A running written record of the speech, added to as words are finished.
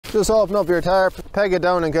Just open up your tarp, peg it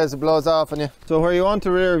down in case it blows off on you. So where you want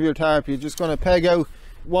the rear of your tarp, you're just going to peg out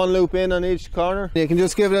one loop in on each corner. You can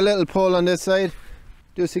just give it a little pull on this side,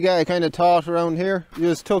 just to get it kind of taut around here. You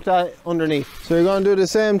just tuck that underneath. So you're going to do the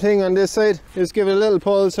same thing on this side. Just give it a little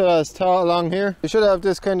pull so that it's taut along here. You should have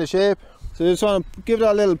this kind of shape. So you just want to give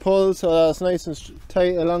that a little pull so that it's nice and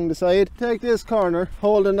tight along the side. Take this corner,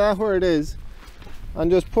 holding that where it is,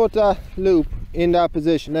 and just put that loop in that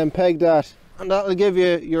position, then peg that, and that'll give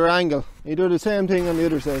you your angle. You do the same thing on the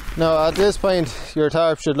other side. Now at this point your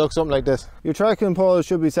tarp should look something like this. Your tracking pole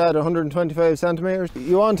should be set at 125 centimeters.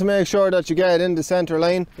 You want to make sure that you get it in the center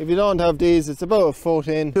line. If you don't have these, it's about a foot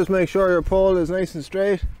in. Just make sure your pole is nice and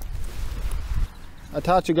straight.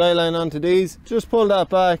 Attach a guy line onto these, just pull that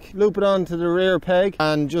back, loop it onto the rear peg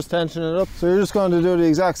and just tension it up. So you're just going to do the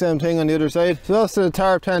exact same thing on the other side. So that's the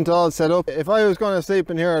tarp tent all set up. If I was going to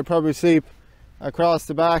sleep in here, I'd probably sleep across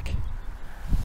the back